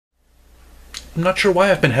I'm not sure why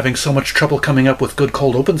I've been having so much trouble coming up with good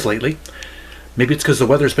cold opens lately. Maybe it's because the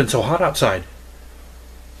weather's been so hot outside.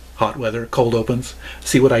 Hot weather, cold opens.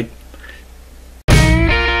 See what I...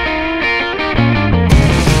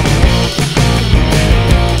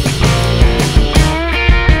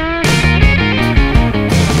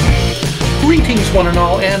 Greetings one and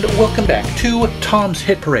all, and welcome back to Tom's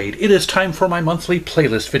Hit Parade. It is time for my monthly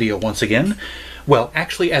playlist video once again. Well,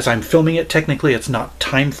 actually, as I'm filming it, technically it's not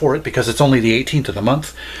time for it because it's only the 18th of the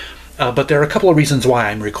month. But there are a couple of reasons why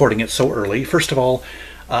I'm recording it so early. First of all,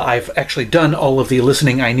 I've actually done all of the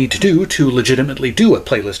listening I need to do to legitimately do a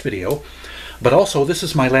playlist video. But also, this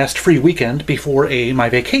is my last free weekend before my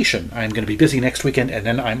vacation. I'm going to be busy next weekend, and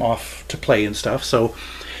then I'm off to play and stuff. So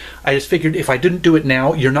I just figured if I didn't do it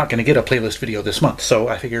now, you're not going to get a playlist video this month. So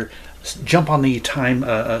I figure jump on the time,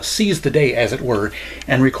 seize the day, as it were,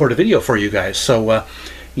 and record a video for you guys. So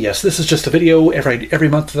yes, this is just a video every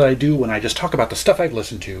month that I do when I just talk about the stuff I've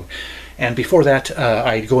listened to. And before that,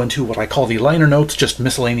 I go into what I call the liner notes, just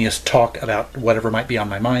miscellaneous talk about whatever might be on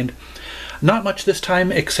my mind. Not much this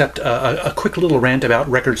time, except a quick little rant about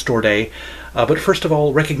Record Store Day. But first of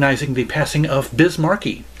all, recognizing the passing of Biz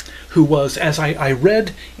Markie, who was, as I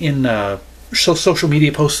read in social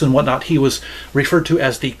media posts and whatnot, he was referred to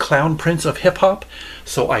as the Clown Prince of Hip Hop.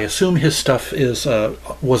 So I assume his stuff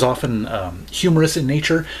was often humorous in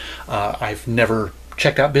nature. I've never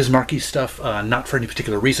checked out Biz Markie's stuff, not for any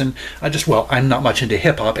particular reason. Well, I'm not much into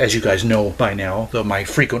hip hop, as you guys know by now, though my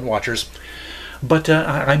frequent watchers. But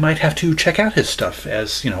I might have to check out his stuff,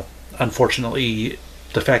 as, you know, unfortunately,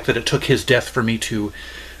 the fact that it took his death for me to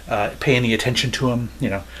pay any attention to him, you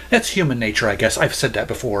know, that's human nature, I guess. I've said that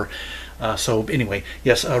before. So anyway,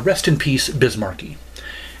 yes, rest in peace, Biz Markie.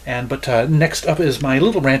 But next up is my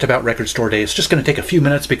little rant about Record Store Day. It's just going to take a few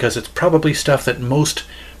minutes because it's probably stuff that most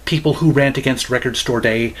people who rant against Record Store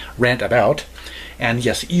Day rant about. And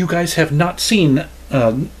yes, you guys have not seen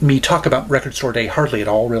me talk about Record Store Day hardly at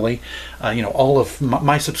all, really. You know, all of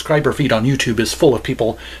my subscriber feed on YouTube is full of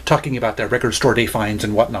people talking about their Record Store Day finds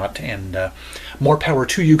and whatnot. And more power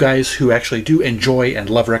to you guys who actually do enjoy and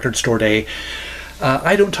love Record Store Day.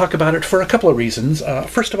 I don't talk about it for a couple of reasons.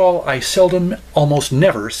 First of all, I seldom, almost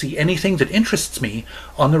never, see anything that interests me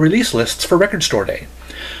on the release lists for Record Store Day.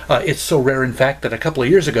 It's so rare, in fact, that a couple of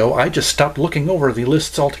years ago I just stopped looking over the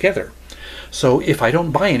lists altogether. So if I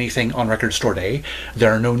don't buy anything on Record Store Day,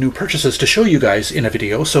 there are no new purchases to show you guys in a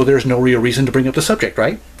video, so there's no real reason to bring up the subject,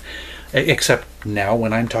 right? Except now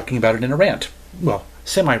when I'm talking about it in a rant. Well,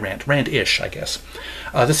 semi-rant, rant-ish, I guess.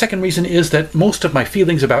 The second reason is that most of my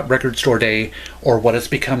feelings about Record Store Day, or what it's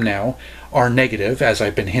become now, are negative, as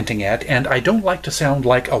I've been hinting at, and I don't like to sound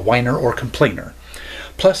like a whiner or complainer.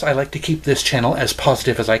 Plus, I like to keep this channel as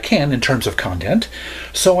positive as I can in terms of content,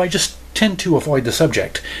 so I just tend to avoid the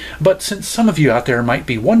subject. But since some of you out there might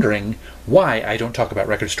be wondering why I don't talk about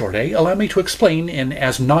Record Store Day, allow me to explain in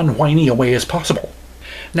as non-whiny a way as possible.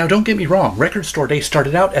 Now, don't get me wrong, Record Store Day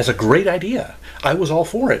started out as a great idea. I was all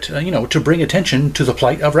for it, you know, to bring attention to the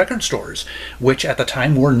plight of record stores, which at the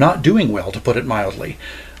time were not doing well, to put it mildly.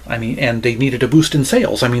 I mean, and they needed a boost in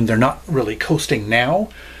sales. I mean, they're not really coasting now,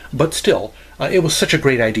 but still, it was such a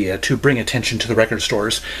great idea to bring attention to the record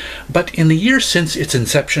stores. But in the years since its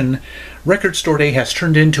inception, Record Store Day has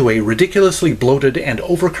turned into a ridiculously bloated and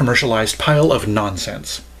over-commercialized pile of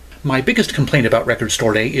nonsense. My biggest complaint about Record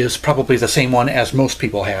Store Day is probably the same one as most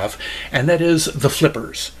people have, and that is the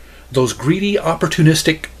flippers. Those greedy,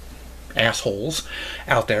 opportunistic assholes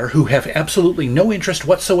out there who have absolutely no interest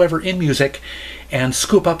whatsoever in music and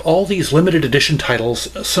scoop up all these limited edition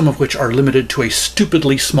titles, some of which are limited to a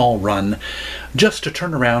stupidly small run, just to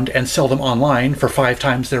turn around and sell them online for 5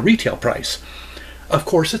 times their retail price. Of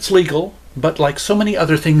course, it's legal, but like so many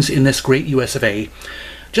other things in this great US of A,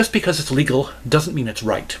 just because it's legal doesn't mean it's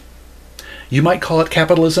right. You might call it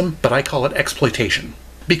capitalism, but I call it exploitation.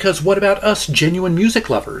 Because what about us genuine music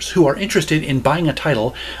lovers who are interested in buying a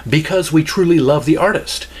title because we truly love the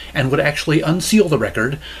artist and would actually unseal the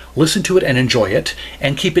record, listen to it and enjoy it,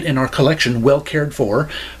 and keep it in our collection well cared for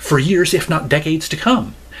years if not decades to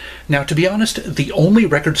come? Now, to be honest, the only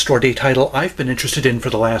Record Store Day title I've been interested in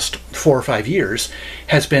for the last 4 or 5 years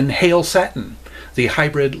has been Hail Satin, the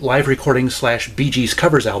hybrid live recording / Bee Gees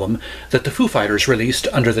covers album that the Foo Fighters released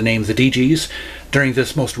under the name The Dee Gees during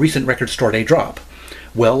this most recent Record Store Day drop.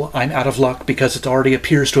 Well, I'm out of luck because it already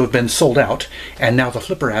appears to have been sold out, and now the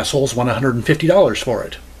flipper assholes want $150 for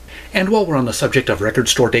it. And while we're on the subject of Record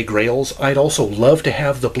Store Day grails, I'd also love to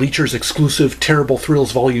have the Bleachers exclusive Terrible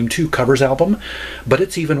Thrills Volume 2 covers album, but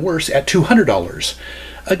it's even worse at $200.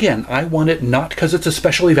 Again, I want it not because it's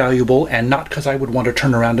especially valuable and not because I would want to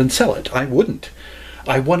turn around and sell it. I wouldn't.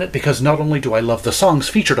 I won it because not only do I love the songs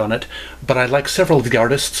featured on it, but I like several of the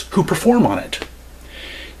artists who perform on it.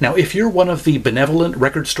 Now, if you're one of the benevolent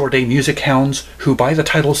Record Store Day music hounds who buy the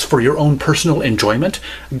titles for your own personal enjoyment,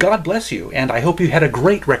 God bless you, and I hope you had a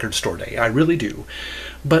great Record Store Day. I really do.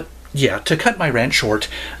 But yeah, to cut my rant short,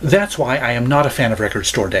 that's why I am not a fan of Record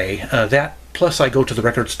Store Day. That, plus I go to the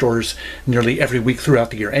record stores nearly every week throughout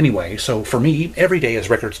the year anyway, so for me, every day is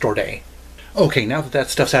Record Store Day. Okay, now that that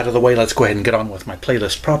stuff's out of the way, let's go ahead and get on with my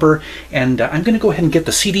playlist proper. And I'm going to go ahead and get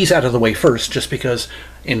the CDs out of the way first, just because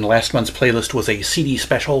in last month's playlist was a CD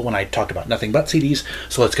special when I talked about nothing but CDs,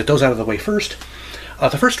 so let's get those out of the way first.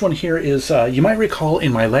 The first one here is, you might recall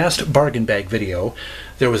in my last Bargain Bag video,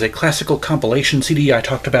 there was a classical compilation CD I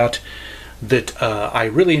talked about that I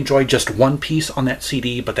really enjoyed just one piece on that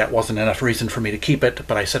CD, but that wasn't enough reason for me to keep it,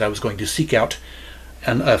 but I said I was going to seek out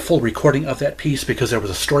a full recording of that piece because there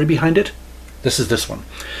was a story behind it. This is this one.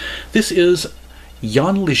 This is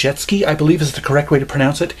Jan Liszewski, I believe is the correct way to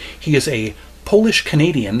pronounce it. He is a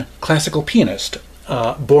Polish-Canadian classical pianist,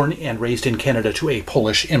 born and raised in Canada to a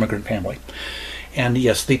Polish immigrant family. And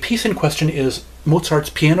yes, the piece in question is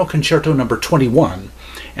Mozart's Piano Concerto No. 21,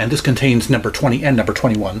 and this contains No. 20 and No.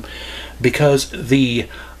 21, because the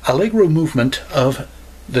Allegro movement of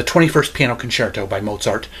the 21st Piano Concerto by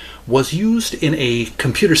Mozart was used in a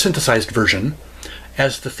computer-synthesized version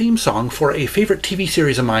as the theme song for a favorite TV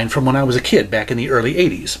series of mine from when I was a kid back in the early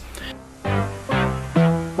 80s.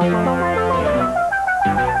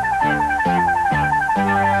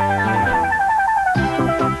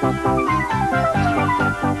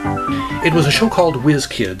 It was a show called Whiz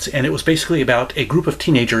Kids, and it was basically about a group of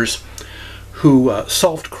teenagers who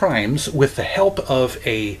solved crimes with the help of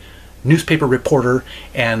a newspaper reporter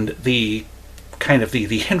and the kind of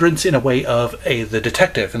the hindrance in a way of the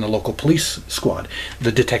detective in the local police squad.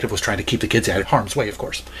 The detective was trying to keep the kids out of harm's way, of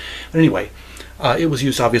course. But anyway, it was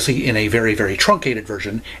used obviously in a very, very truncated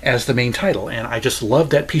version as the main title, and I just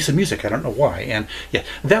loved that piece of music. I don't know why. And yeah,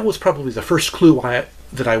 that was probably the first clue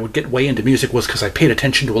that I would get way into music, was because I paid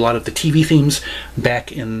attention to a lot of the TV themes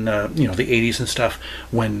back in you know, the 80s and stuff,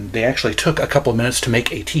 when they actually took a couple of minutes to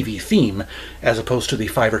make a TV theme as opposed to the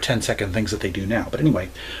 5 or 10 second things that they do now. But anyway,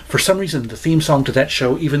 for some reason the theme song to that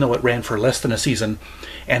show, even though it ran for less than a season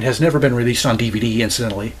and has never been released on DVD,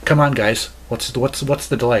 incidentally, come on guys, what's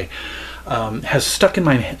the delay, has stuck in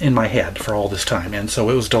my head for all this time. And so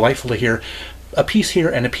it was delightful to hear a piece here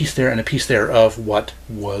and a piece there and a piece there of what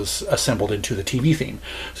was assembled into the TV theme.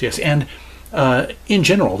 So yes, and in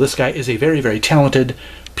general, this guy is a very, very talented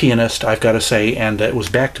pianist, I've got to say, and it was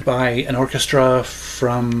backed by an orchestra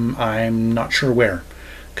from I'm not sure where,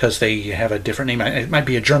 because they have a different name. It might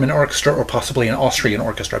be a German orchestra or possibly an Austrian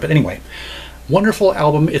orchestra, but anyway, wonderful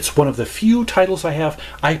album. It's one of the few titles I have.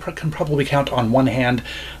 I can probably count on one hand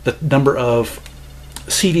the number of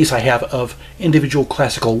CDs I have of individual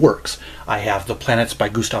classical works. I have The Planets by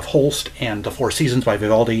Gustav Holst and The Four Seasons by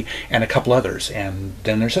Vivaldi and a couple others, and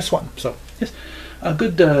then there's this one. So yes, a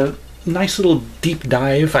good, nice little deep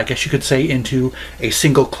dive, I guess you could say, into a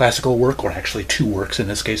single classical work, or actually two works. In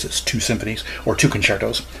this case, it's two symphonies or two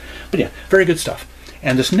concertos. But yeah, very good stuff.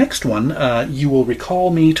 And this next one, you will recall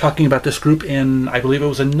me talking about this group in, I believe it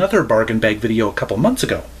was another Bargain Bag video a couple months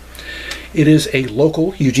ago. It is a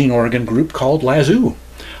local Eugene, Oregon group called Lazoo.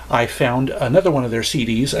 I found another one of their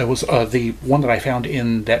CDs. It was the one that I found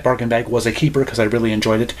in that Bargain Bag was a keeper because I really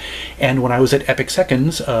enjoyed it. And when I was at Epic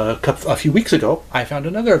Seconds a few weeks ago, I found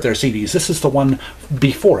another of their CDs. This is the one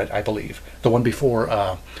before it, I believe. The one before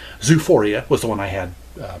Zoophoria was the one I had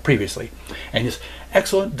previously. And it's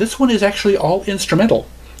excellent. This one is actually all instrumental.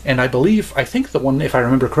 And I think the one, if I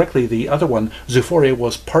remember correctly, the other one, Zoophoria,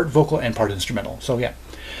 was part vocal and part instrumental. So yeah,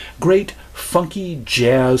 great funky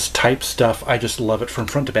jazz type stuff. I just love it from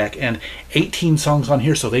front to back, and 18 songs on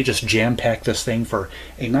here, so they just jam-pack this thing for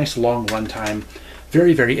a nice long runtime.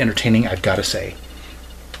 Very, very entertaining, I've got to say.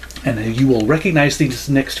 And you will recognize these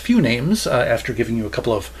next few names after giving you a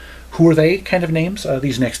couple of who are they kind of names.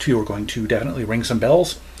 These next few are going to definitely ring some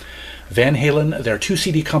bells. Van Halen, their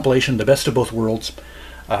 2-CD compilation, The Best of Both Worlds.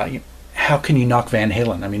 How can you knock Van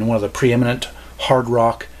Halen? I mean, one of the preeminent hard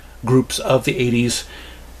rock groups of the 80s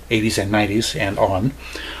and 90s and on.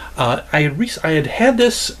 I had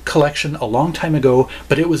this collection a long time ago,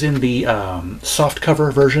 but it was in the soft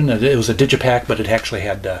cover version. It was a digipack, but it actually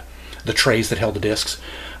had the trays that held the discs.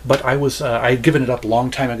 But I had given it up a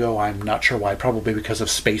long time ago. I'm not sure why, probably because of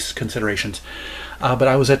space considerations. But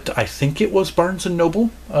I was at, I think it was Barnes & Noble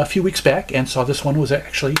a few weeks back, and saw this one was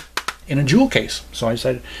actually in a jewel case. So I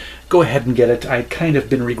decided, go ahead and get it. I'd kind of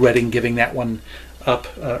been regretting giving that one up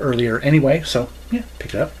earlier anyway, so yeah,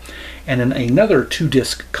 pick it up. And then another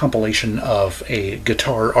 2-disc compilation of a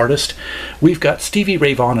guitar artist. We've got Stevie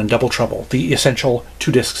Ray Vaughan and Double Trouble, the essential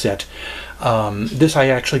 2-disc set. This I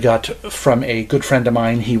actually got from a good friend of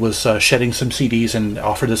mine. He was shedding some CDs and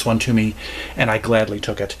offered this one to me, and I gladly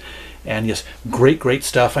took it. And yes, great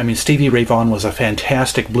stuff. I mean, Stevie Ray Vaughan was a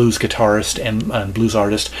fantastic blues guitarist and blues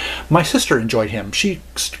artist. My sister enjoyed him. She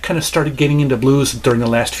kind of started getting into blues during the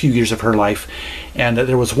last few years of her life, and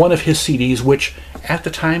there was one of his CDs which at the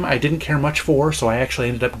time I didn't care much for, so I actually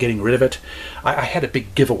ended up getting rid of it. I had a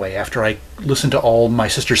big giveaway after I listened to all my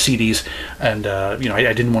sister's CDs, and you know,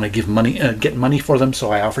 I didn't want to get money for them,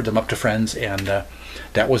 so I offered them up to friends, and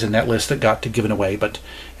that was in that list that got to given away. But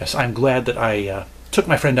yes, I'm glad that I took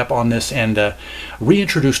my friend up on this and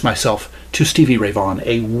reintroduced myself to Stevie Ray Vaughan,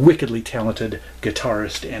 a wickedly talented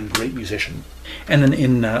guitarist and great musician. And then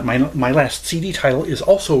in my last CD title is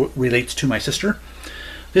also relates to my sister.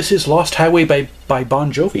 This is Lost Highway by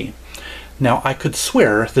Bon Jovi. Now, I could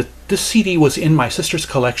swear that this CD was in my sister's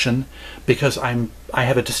collection because I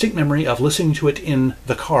have a distinct memory of listening to it in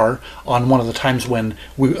the car on one of the times when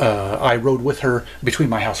I rode with her between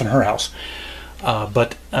my house and her house.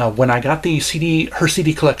 But when I got the CD, her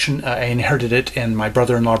CD collection, I inherited it, and my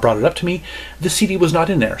brother-in-law brought it up to me. The CD was not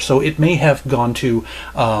in there, so it may have gone to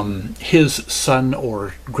his son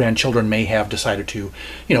or grandchildren may have decided to,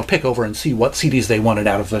 you know, pick over and see what CDs they wanted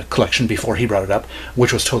out of the collection before he brought it up,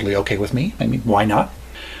 which was totally okay with me. I mean, why not?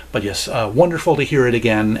 But yes, wonderful to hear it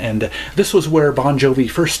again. And this was where Bon Jovi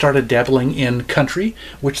first started dabbling in country,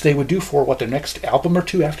 which they would do for, what, their next album or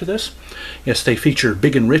two after this? Yes, they feature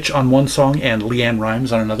Big and Rich on one song and Leanne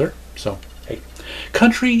Rimes on another. So, hey.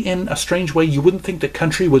 Country, in a strange way, you wouldn't think that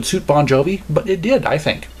country would suit Bon Jovi, but it did, I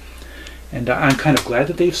think. And I'm kind of glad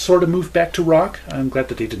that they've sort of moved back to rock. I'm glad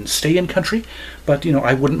that they didn't stay in country. But, you know,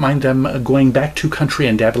 I wouldn't mind them going back to country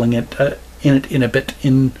and dabbling in it a bit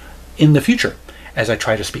in the future, as I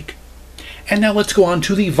try to speak. And now let's go on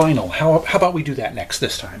to the vinyl. How about we do that next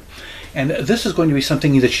this time? And this is going to be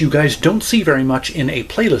something that you guys don't see very much in a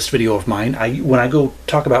playlist video of mine. When I go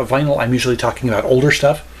talk about vinyl, I'm usually talking about older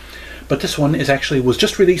stuff. But this one was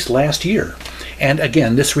just released last year. And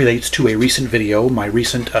again, this relates to a recent video, my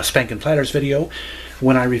recent Spankin' Platters video.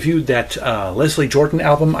 When I reviewed that Leslie Jordan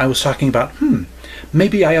album, I was talking about,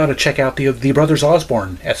 maybe I ought to check out the Brothers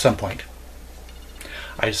Osborne at some point.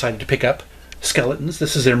 I decided to pick up Skeletons.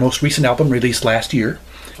 This is their most recent album, released last year.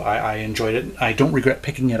 I enjoyed it. I don't regret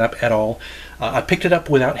picking it up at all. I picked it up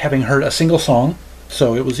without having heard a single song,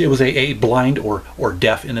 so it was a blind or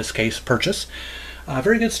deaf, in this case, purchase.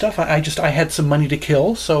 Very good stuff. I had some money to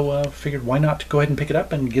kill, so figured why not go ahead and pick it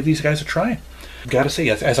up and give these guys a try. Gotta say,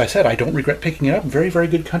 as I said, I don't regret picking it up. Very, very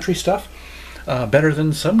good country stuff. Better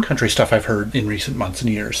than some country stuff I've heard in recent months and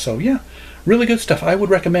years. So yeah, really good stuff. I would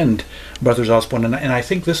recommend Brothers Osborne, and I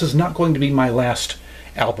think this is not going to be my last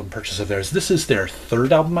album purchase of theirs. This is their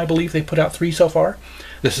third album, I believe. They put out 3 so far.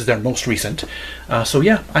 This is their most recent. So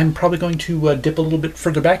yeah, I'm probably going to dip a little bit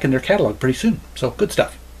further back in their catalog pretty soon. So good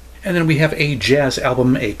stuff. And then we have a jazz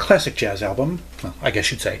album, a classic jazz album, well, I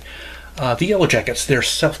guess you'd say. The Yellow Jackets, their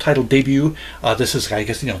self-titled debut. This is, I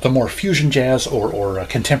guess, the more fusion jazz or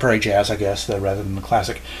contemporary jazz, I guess, rather than the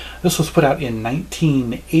classic. This was put out in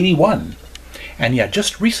 1981. And yeah,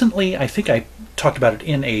 just recently, I think I talked about it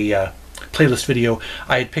in a playlist video,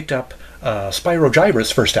 I had picked up Spyro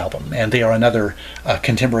Gyra's first album, and they are another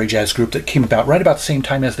contemporary jazz group that came about right about the same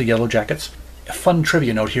time as the Yellow Jackets. A fun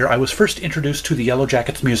trivia note here, I was first introduced to the Yellow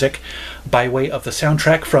Jackets music by way of the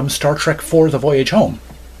soundtrack from Star Trek IV: The Voyage Home.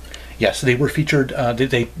 Yes, they were featured,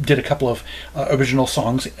 they did a couple of original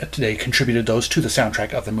songs. They contributed those to the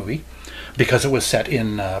soundtrack of the movie because it was set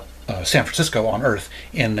in San Francisco on Earth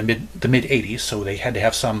in the mid-80s, so they had to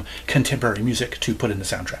have some contemporary music to put in the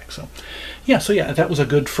soundtrack. So yeah, that was a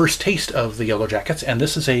good first taste of the Yellow Jackets, and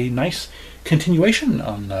this is a nice continuation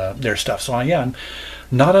on their stuff. So yeah,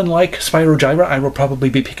 not unlike Spyro Gyra, I will probably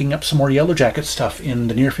be picking up some more Yellow Jacket stuff in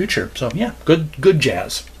the near future. So yeah, good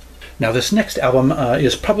jazz. Now this next album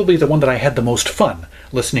is probably the one that I had the most fun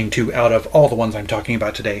listening to out of all the ones I'm talking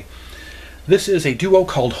about today. This is a duo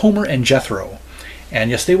called Homer and Jethro. And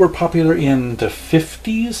yes, they were popular in the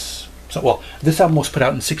 50s. So, well, this album was put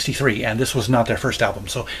out in '63, and this was not their first album,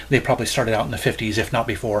 so they probably started out in the 50s, if not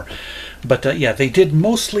before. But yeah, they did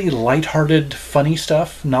mostly lighthearted, funny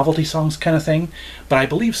stuff, novelty songs kind of thing. But I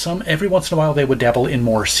believe every once in a while, they would dabble in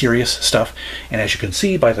more serious stuff. And as you can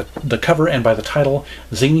see by the cover and by the title,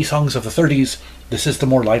 Zany Songs of the 30s, this is the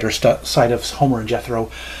more lighter side of Homer and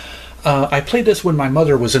Jethro. I played this when my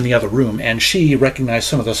mother was in the other room, and she recognized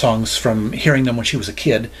some of the songs from hearing them when she was a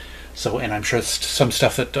kid. So, and I'm sure it's some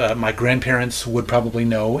stuff that my grandparents would probably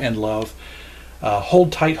know and love.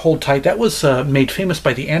 Hold Tight, Hold Tight. That was made famous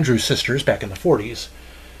by the Andrews Sisters back in the 40s.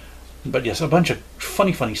 But yes, a bunch of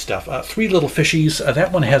funny, funny stuff. Three Little Fishies.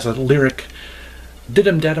 That one has a lyric,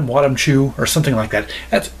 Did-em Dad'em Wad'em Chew, or something like that.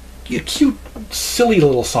 That's a cute, silly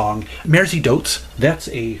little song. Mersey Dotes. That's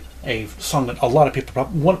a song that a lot of people,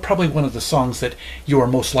 probably one of the songs that you are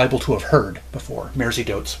most liable to have heard before. Mersey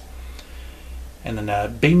Dotes. And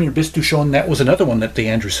then Bei mir bist du schon. That was another one that the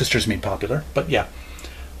Andrews Sisters made popular. But yeah,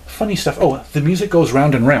 funny stuff. Oh, The Music Goes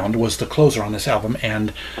Round and Round was the closer on this album,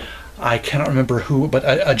 and I cannot remember who, but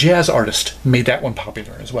a jazz artist made that one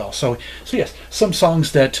popular as well. So yes, some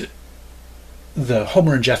songs that the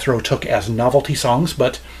Homer and Jethro took as novelty songs,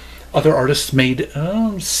 but other artists made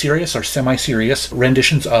serious or semi-serious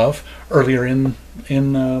renditions of earlier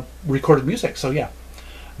in recorded music. So yeah,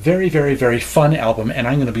 very, very, very fun album, and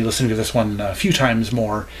I'm going to be listening to this one a few times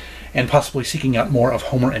more and possibly seeking out more of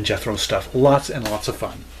Homer and Jethro stuff. Lots and lots of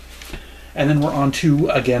fun. And then we're on to,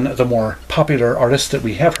 again, the more popular artists that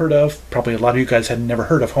we have heard of. Probably a lot of you guys had never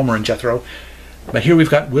heard of Homer and Jethro. But here we've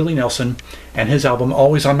got Willie Nelson and his album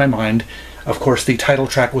Always on My Mind. Of course, the title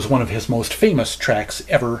track was one of his most famous tracks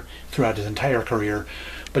ever throughout his entire career.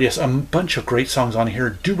 But yes, a bunch of great songs on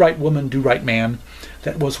here. Do Right Woman, Do Right Man.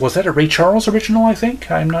 That was that a Ray Charles original, I think?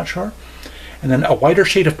 I'm not sure. And then A Wider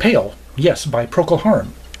Shade of Pale. Yes, by Procol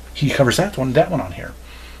Harum. He covers that one on here.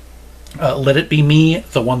 Let It Be Me,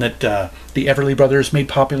 the one that the Everly Brothers made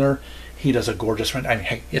popular. He does a gorgeous rendition. I mean,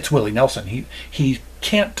 hey, it's Willie Nelson. He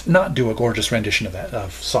can't not do a gorgeous rendition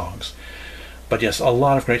of songs. But yes, a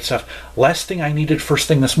lot of great stuff. Last Thing I Needed, First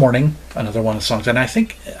Thing This Morning, another one of the songs. And I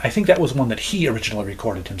think that was one that he originally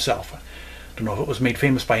recorded himself. I don't know if it was made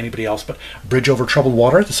famous by anybody else, but Bridge Over Troubled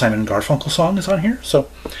Water, the Simon & Garfunkel song, is on here. So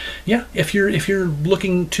yeah, if you're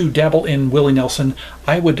looking to dabble in Willie Nelson,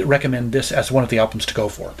 I would recommend this as one of the albums to go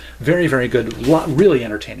for. Very, very good, really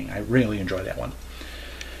entertaining. I really enjoy that one.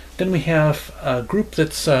 Then we have a group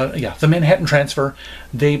that's the Manhattan Transfer.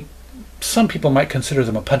 Some people might consider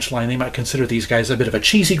them a punchline. They might consider these guys a bit of a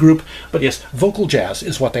cheesy group, but yes, vocal jazz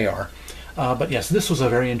is what they are. But yes, this was a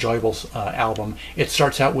very enjoyable album. It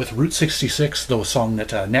starts out with Route 66, the song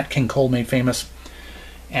that Nat King Cole made famous.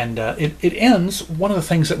 And it ends, one of the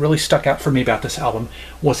things that really stuck out for me about this album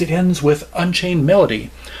was it ends with Unchained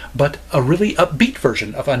Melody, but a really upbeat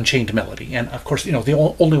version of Unchained Melody. And of course,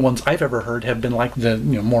 the only ones I've ever heard have been like the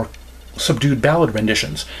more subdued ballad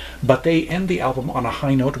renditions. But they end the album on a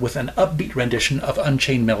high note with an upbeat rendition of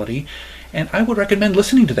Unchained Melody. And I would recommend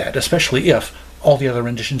listening to that, especially if all the other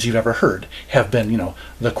renditions you've ever heard have been,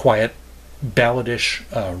 the quiet, balladish,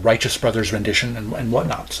 Righteous Brothers rendition and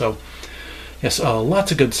whatnot. So yes,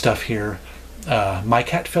 lots of good stuff here. My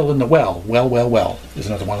Cat Fell in the Well, Well, Well, Well is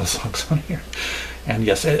another one of the songs on here. And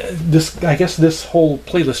yes, I guess this whole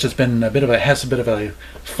playlist has been has a bit of a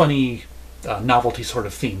funny novelty sort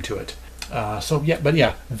of theme to it.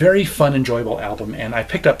 Very fun, enjoyable album. And I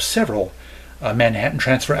picked up several Manhattan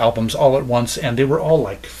Transfer albums all at once, and they were all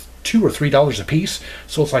like $2 or $3 a piece.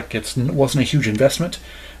 So it's like it wasn't a huge investment.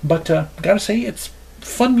 But gotta say, it's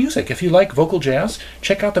fun music. If you like vocal jazz,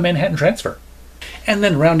 check out the Manhattan Transfer. And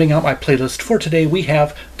then rounding out my playlist for today, we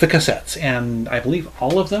have the cassettes, and I believe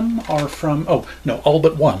all of them are from, all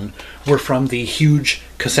but one were from the huge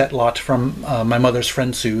cassette lot from my mother's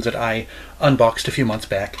friend Sue that I unboxed a few months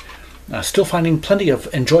back. Still finding plenty of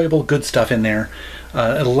enjoyable, good stuff in there.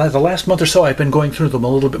 The last month or so, I've been going through them a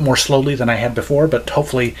little bit more slowly than I had before, but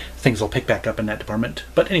hopefully things will pick back up in that department.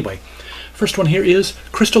 But anyway, first one here is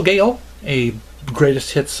Crystal Gayle, a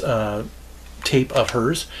greatest hits tape of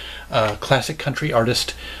hers, classic country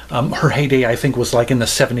artist. Her heyday, I think, was like in the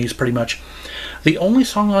 70s pretty much. The only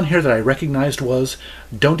song on here that I recognized was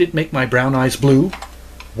Don't It Make My Brown Eyes Blue,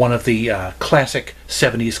 one of the classic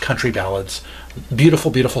 70s country ballads.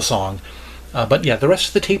 Beautiful, beautiful song. But yeah, the rest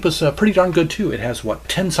of the tape was pretty darn good too. It has,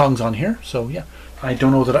 10 songs on here, so yeah. I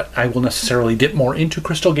don't know that I will necessarily dip more into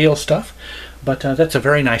Crystal Gayle stuff, but that's a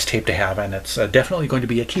very nice tape to have, and it's definitely going to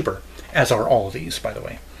be a keeper, as are all of these, by the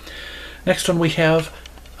way. Next one we have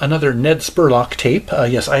another Ned Spurlock tape.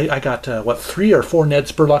 Yes, I got, 3 or 4 Ned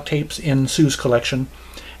Spurlock tapes in Sue's collection,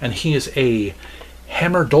 and he is a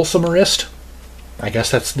hammer dulcimerist. I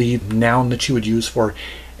guess that's the noun that you would use for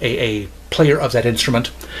a player of that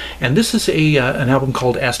instrument. And this is an album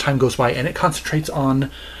called As Time Goes By, and it concentrates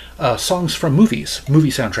on songs from movie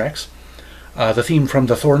soundtracks. The theme from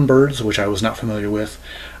The Thornbirds, which I was not familiar with.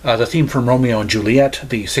 The theme from Romeo and Juliet,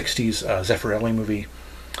 the 60s Zeffirelli movie.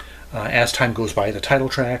 As Time Goes By, the title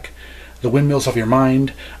track. The Windmills of Your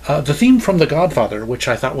Mind. The theme from The Godfather, which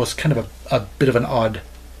I thought was kind of a bit of an odd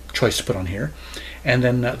choice to put on here. And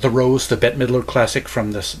then The Rose, the Bette Midler classic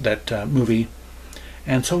from that movie.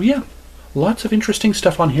 And so, yeah, lots of interesting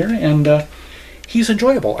stuff on here, and he's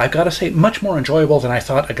enjoyable. I've got to say, much more enjoyable than I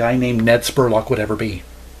thought a guy named Ned Spurlock would ever be.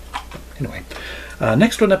 Anyway,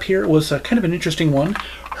 next one up here was kind of an interesting one.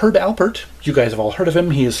 Herb Alpert, you guys have all heard of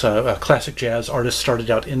him. He is a classic jazz artist, started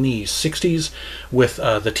out in the 60s with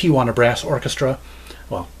the Tijuana Brass Orchestra.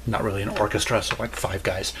 Well, not really an orchestra, so like 5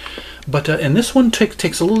 guys. But and this one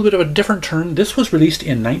takes a little bit of a different turn. This was released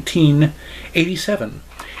in 1987,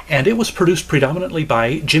 and it was produced predominantly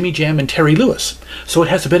by Jimmy Jam and Terry Lewis. So it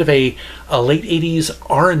has a bit of a late 80s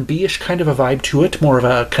R&B-ish kind of a vibe to it, more of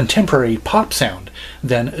a contemporary pop sound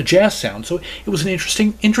than a jazz sound. So it was an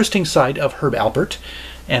interesting side of Herb Alpert.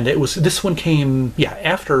 And this one came, yeah,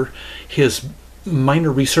 after his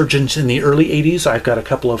minor resurgence in the early 80s. I've got a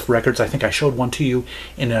couple of records. I think I showed one to you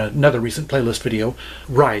in another recent playlist video.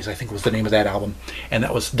 Rise, I think, was the name of that album. And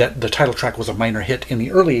the title track was a minor hit in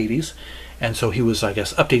the early 80s. And so he was, I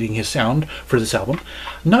guess, updating his sound for this album.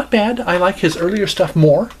 Not bad. I like his earlier stuff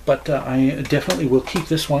more, but I definitely will keep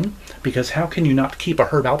this one, because how can you not keep a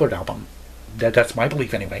Herb Alpert album? That's my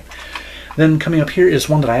belief anyway. Then coming up here is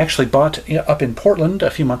one that I actually bought up in Portland a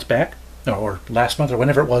few months back, or last month, or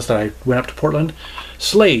whenever it was that I went up to Portland.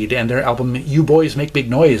 Slade and their album You Boys Make Big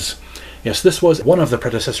Noise. Yes, this was one of the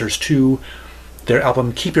predecessors to their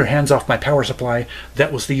album Keep Your Hands Off My Power Supply.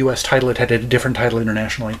 That was the US title. It had a different title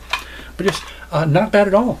internationally. But just not bad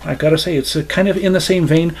at all. I've got to say, it's kind of in the same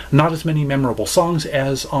vein. Not as many memorable songs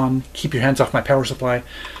as on Keep Your Hands Off My Power Supply,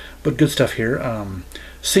 but good stuff here.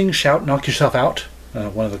 Sing, Shout, Knock Yourself Out.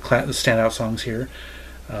 One of the standout songs here.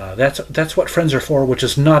 That's What Friends Are For, which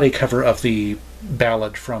is not a cover of the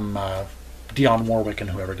ballad from Dionne Warwick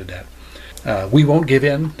and whoever did that. We Won't Give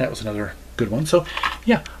In, that was another good one. So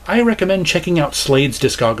yeah, I recommend checking out Slade's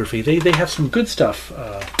discography. They have some good stuff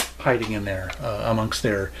hiding in there amongst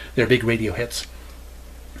their big radio hits.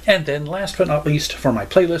 And then last but not least, for my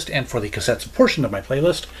playlist and for the cassettes portion of my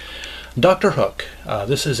playlist, Dr. Hook.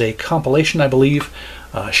 This is a compilation, I believe,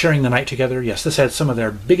 Sharing the Night Together. Yes, this had some of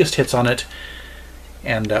their biggest hits on it.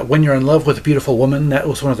 And When You're in Love with a Beautiful Woman, that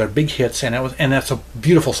was one of their big hits, and that's a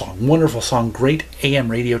beautiful song, wonderful song, great AM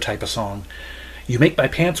radio type of song. You Make My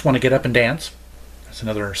Pants Want to Get Up and Dance. That's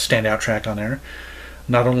another standout track on there,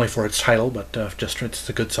 not only for its title, but just it's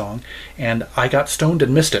a good song. And I Got Stoned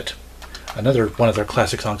and Missed It, another one of their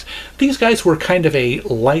classic songs. These guys were kind of a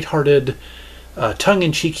lighthearted,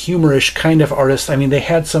 tongue-in-cheek, humorish kind of artists. I mean, they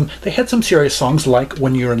had some serious songs like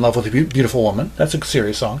When You're in Love with a Beautiful Woman. That's a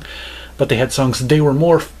serious song. But they had songs. They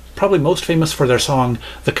were probably most famous for their song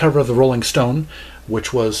The Cover of the Rolling Stone,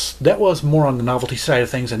 that was more on the novelty side of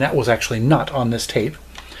things, and that was actually not on this tape.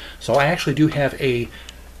 So I actually do have a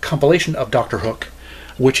compilation of Dr. Hook,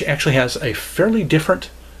 which actually has a fairly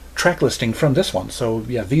different track listing from this one. So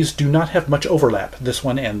yeah, these do not have much overlap, this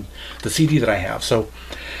one and the CD that I have. So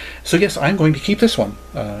yes, I'm going to keep this one,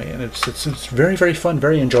 and it's very, very fun,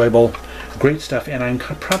 very enjoyable, great stuff. And I'm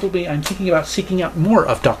thinking about seeking out more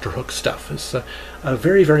of Dr. Hook's stuff. It's a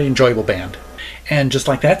very, very enjoyable band. And just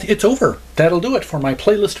like that, it's over. That'll do it for my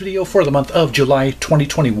playlist video for the month of July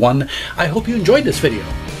 2021. I hope you enjoyed this video.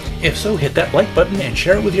 If so, hit that like button and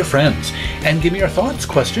share it with your friends. And give me your thoughts,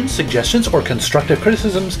 questions, suggestions, or constructive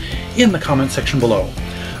criticisms in the comment section below.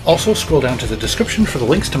 Also, scroll down to the description for the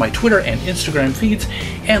links to my Twitter and Instagram feeds,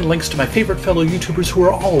 and links to my favorite fellow YouTubers who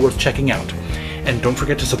are all worth checking out. And don't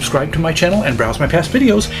forget to subscribe to my channel and browse my past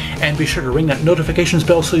videos, and be sure to ring that notifications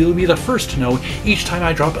bell so you'll be the first to know each time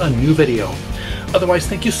I drop a new video. Otherwise,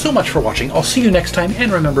 thank you so much for watching. I'll see you next time,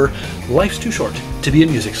 and remember, life's too short to be a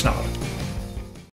music snob.